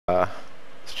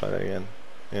try that again.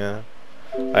 Yeah.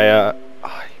 Oh,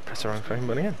 you pressed the wrong fucking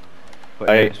button again. But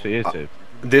it's for YouTube.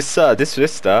 This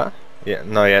Vista. Yeah.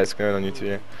 No. Yeah. It's going on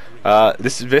YouTube.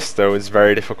 This Vista was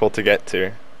very difficult to get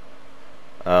to.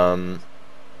 I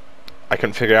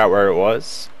couldn't figure out where it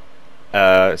was.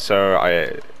 So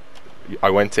I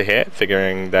went to here,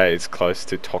 figuring that it's close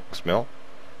to Tox Mill,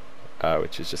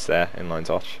 which is just there in Lines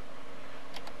Arch.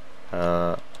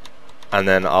 And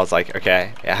then I was like,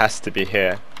 okay, it has to be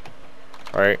here,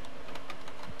 right?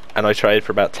 And I tried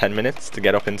for about 10 minutes to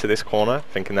get up into this corner,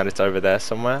 thinking that it's over there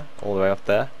somewhere, all the way up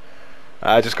there.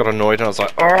 I just got annoyed and I was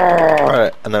like, oh!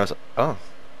 And then I was like, oh,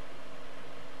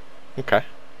 okay. I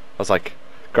was like,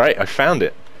 great, I found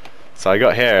it. So I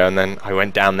got here and then I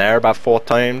went down there about 4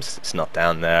 times. It's not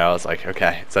down there. I was like,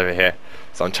 okay, it's over here.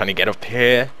 So I'm trying to get up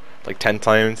here like 10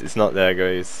 times. It's not there,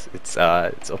 guys. It's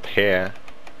up here.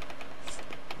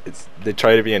 They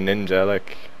try to be a ninja,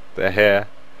 like they're here.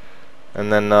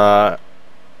 And then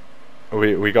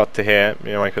we got to here.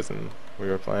 Me and my cousin, we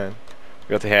were playing.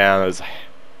 We got to here and I was like,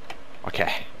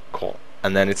 okay, cool.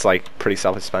 And then it's like pretty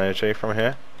self-explanatory from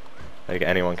here. Like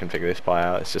anyone can figure this part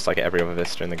out. It's just like every other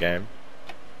Vista in the game.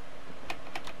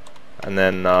 And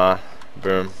then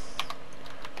boom,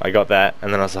 I got that.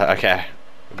 And then I was like, okay,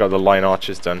 I got the line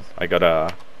arches done. I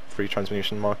got 3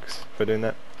 transmutation marks for doing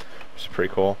that, which is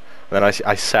pretty cool. And then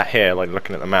I sat here like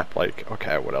looking at the map like,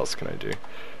 okay, what else can I do?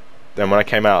 Then when I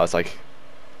came out I was like,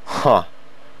 huh,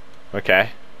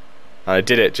 okay. And I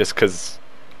did it just because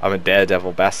I'm a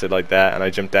daredevil bastard like that, and I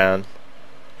jumped down,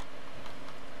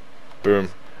 boom,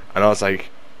 and I was like,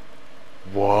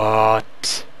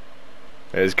 what?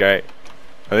 It was great.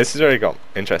 And this has already got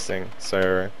interesting.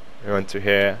 So we went to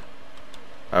here,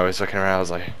 I was looking around, I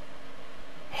was like,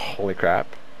 holy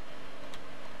crap.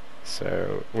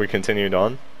 So we continued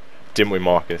on, didn't we,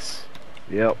 Marcus?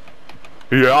 Yep.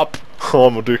 Yep.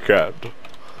 I'm a dickhead.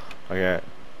 Okay.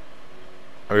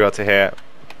 We got to here.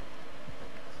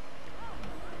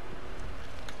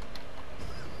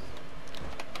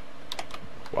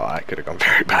 Well, that could have gone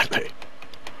very badly.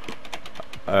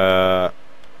 And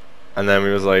then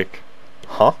we was like,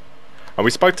 huh? And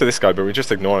we spoke to this guy, but we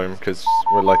just ignored him because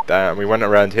we're like that. And we went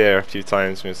around here a few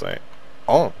times and we was like,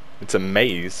 oh, it's a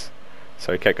maze.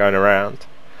 So we kept going around.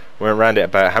 We went around it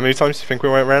about, how many times do you think we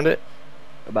went around it?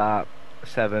 About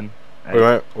 7,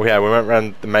 8. We went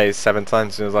around the maze 7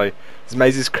 times and it was like, this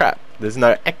maze is crap. There's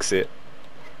no exit,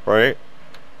 right?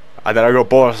 And then I got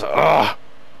bored. I was like, ugh.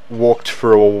 Walked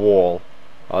through a wall.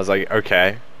 I was like,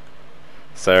 okay.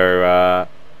 So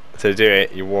to do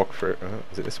it, you walk through.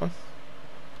 Is it this one?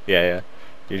 Yeah, yeah.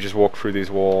 You just walk through these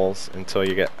walls until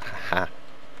you get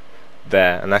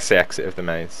there, and that's the exit of the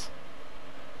maze.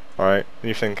 Alright, and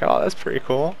you think, oh, that's pretty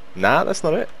cool. Nah, that's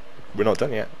not it. We're not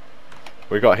done yet.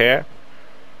 We got here.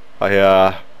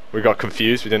 We got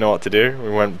confused. We didn't know what to do. We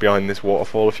went behind this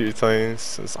waterfall a few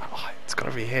times. It's like, oh, it's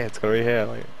gotta be here. It's gotta be here.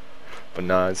 Like, but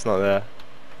no, it's not there.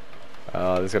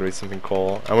 There's gotta be something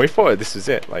cool. And we thought this was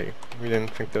it. Like, we didn't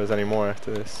think there was any more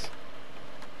after this.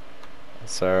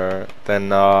 So then,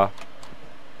 my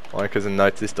cousin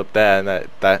noticed up there, and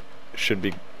that should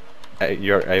be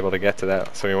you're able to get to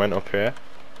that. So we went up here.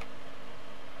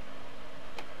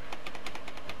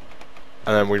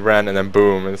 And then we ran, and then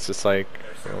boom, and it's just like,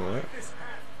 oh, what?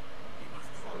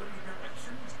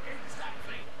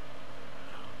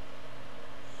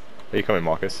 Are you coming,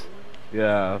 Marcus?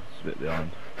 Yeah, it's a bit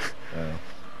behind. Yeah.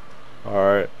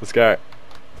 Alright, let's go.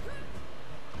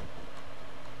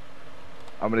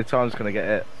 How many times can I get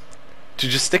it?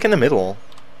 Dude, just stick in the middle.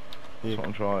 That's what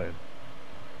I'm trying.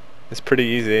 It's pretty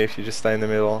easy if you just stay in the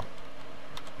middle.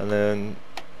 And then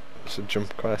there's a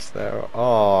jump quest there.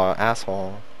 Oh,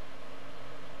 asshole.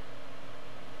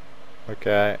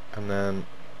 Okay, and then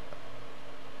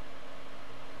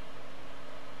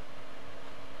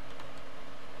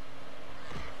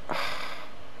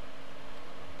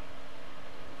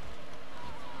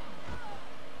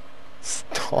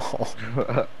stop.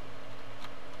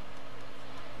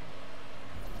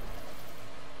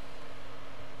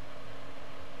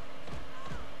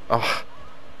 Oh.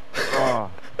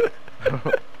 Oh.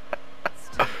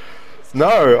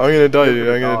 No, I'm gonna die, dude.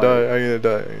 I'm gonna die. I'm gonna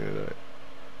die. I'm gonna die.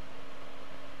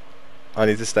 I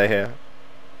need to stay here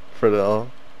for a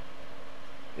little.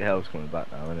 The hell's coming back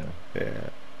now, isn't it? Yeah.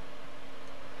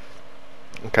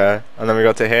 Okay, and then we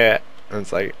got to here, and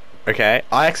it's like, okay,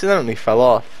 I accidentally fell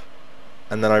off,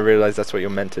 and then I realised that's what you're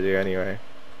meant to do anyway.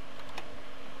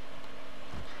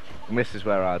 And this is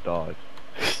where I died.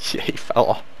 Yeah, he fell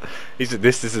off.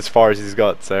 This is as far as he's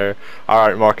got. So, all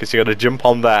right, Marcus, you got to jump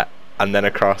on that and then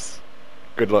across.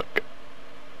 Good luck.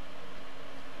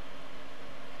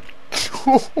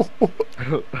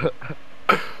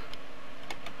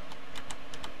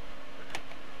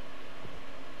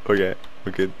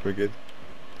 We're good. We're good.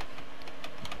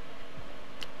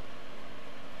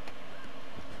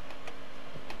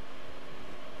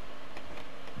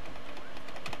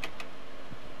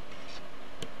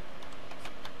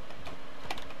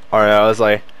 Alright, I was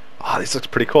like, oh, this looks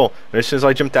pretty cool. And as soon as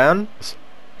I jumped down,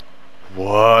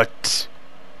 what?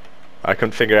 I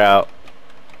couldn't figure out.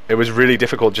 It was really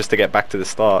difficult just to get back to the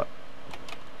start.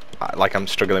 Like I'm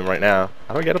struggling right now.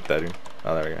 How do I get up there, dude?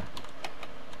 Oh, there we go.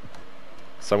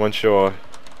 So once you're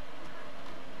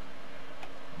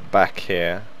back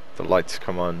here, the lights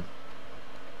come on.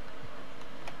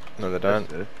 No, they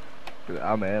don't.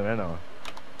 I'm here, ain't I?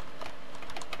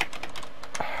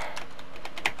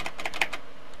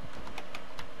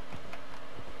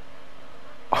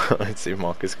 Let's see if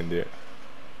Marcus can do it.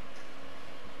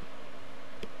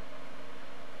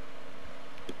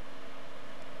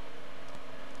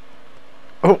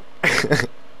 Oh!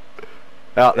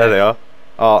 Oh, there they are.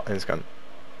 Oh, it's gone.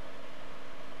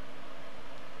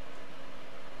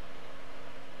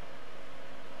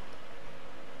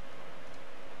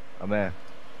 I'm here.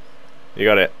 You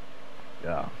got it.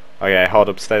 Yeah. Okay, hold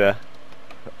up, stay there.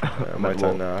 My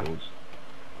turn now.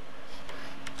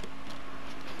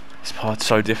 This part's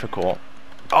so difficult.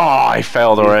 Oh, I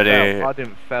failed already. I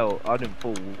didn't fall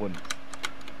once.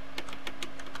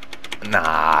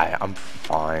 Nah, I'm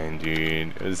fine,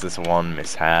 dude. It was this one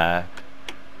mishap.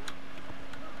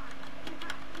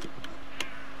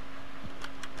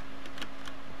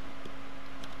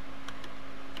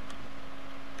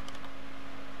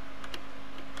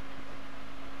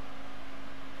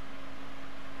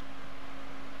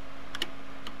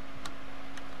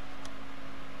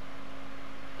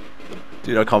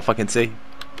 Dude, I can't fucking see.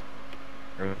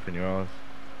 Open your eyes.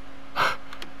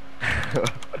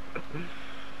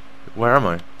 Where am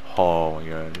I? Oh my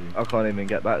god. Dude. I can't even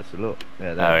get back to look.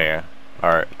 Yeah, Oh there. yeah.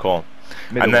 Alright, cool.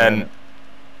 Middle And then one,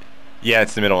 yeah,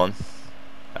 it's the middle one.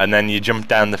 And then you jump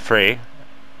down the free.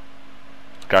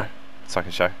 Go. So I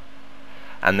can show.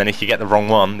 And then if you get the wrong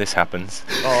one, this happens.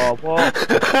 Oh,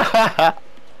 what?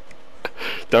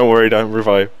 Don't worry, don't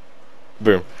revive.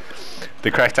 Boom.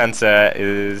 The correct answer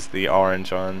is the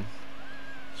orange one.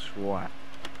 Swat.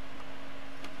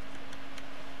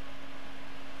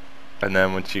 And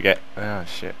then once you get, oh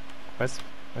shit, where's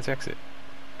the exit?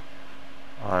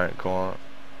 Alright, cool.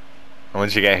 And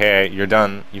once you get here, you're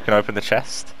done. You can open the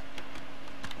chest,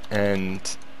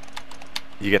 and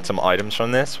you get some items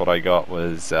from this. What I got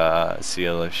was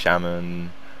Seal of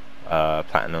Shaman,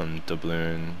 Platinum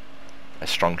Doubloon, a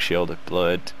Strong Shield of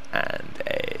Blood, and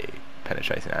a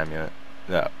Penetrating Amulet.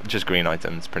 No, just green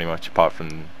items, pretty much, apart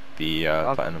from the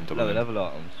Platinum Doubloon. Level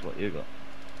items, what you got?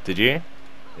 Did you?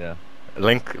 Yeah.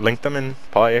 Link them in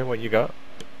Pi, what you got?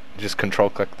 Just control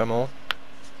click them all.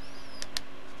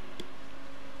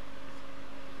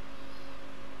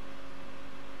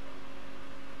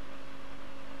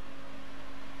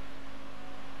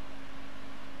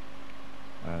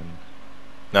 And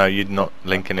No, you're not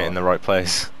linking it in the right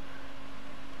place.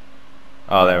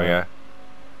 Oh, there we go.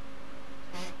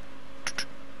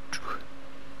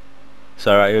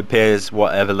 So it appears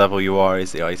whatever level you are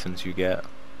is the items you get.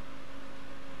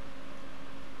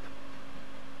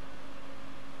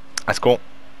 That's cool.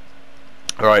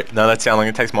 Alright, now let's see how long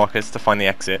it takes Marcus to find the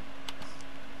exit.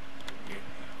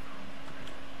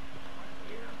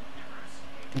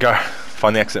 Go,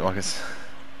 find the exit, Marcus.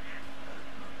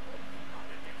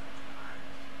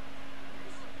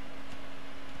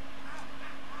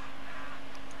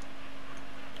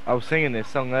 I was singing this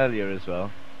song earlier as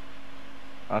well.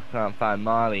 I can't find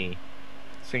Marley.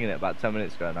 Singing it about 10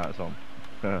 minutes ago, now it's on.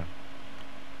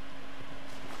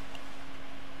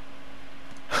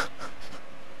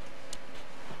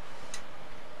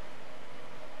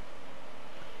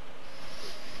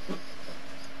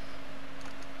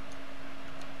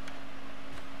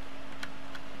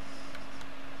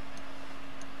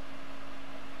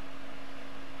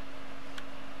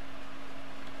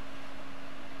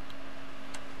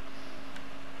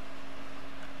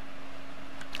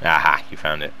 Aha, you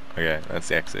found it. Okay, that's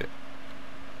the exit.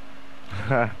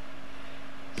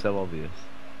 So obvious.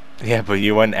 Yeah, but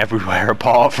you went everywhere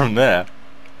apart from there.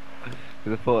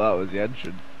 Because I thought that was the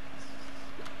entrance.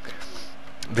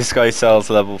 This guy sells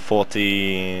level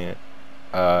 40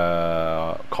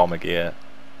 comma gear,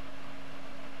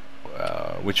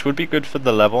 which would be good for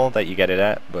the level that you get it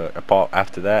at, but apart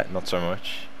after that, not so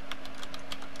much.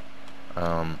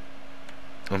 And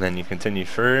then you continue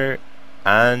through,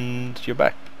 and you're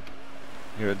back.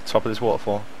 You're at the top of this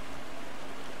waterfall.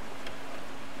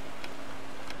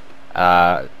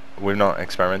 We've not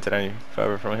experimented any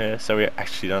further from here, so we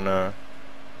actually don't know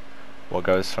what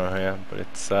goes from here, but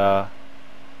it's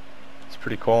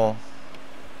pretty cool.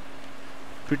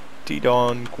 pretty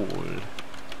darn cool.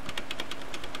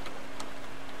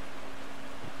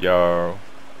 Yo.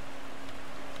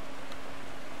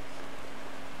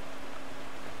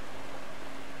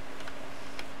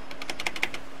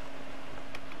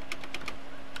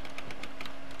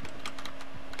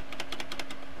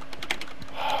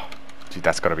 Dude,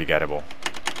 that's gotta be gettable.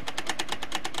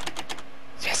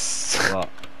 Yes! What?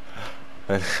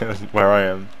 Where I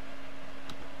am.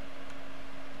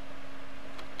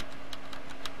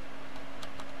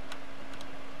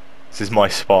 This is my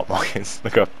spot, Marcus.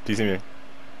 Look up. Do you see me?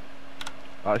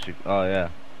 Actually, oh yeah.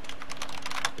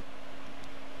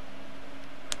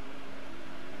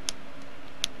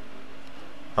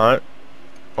 Alright.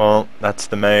 Well, that's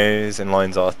the maze in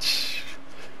Lion's Arch.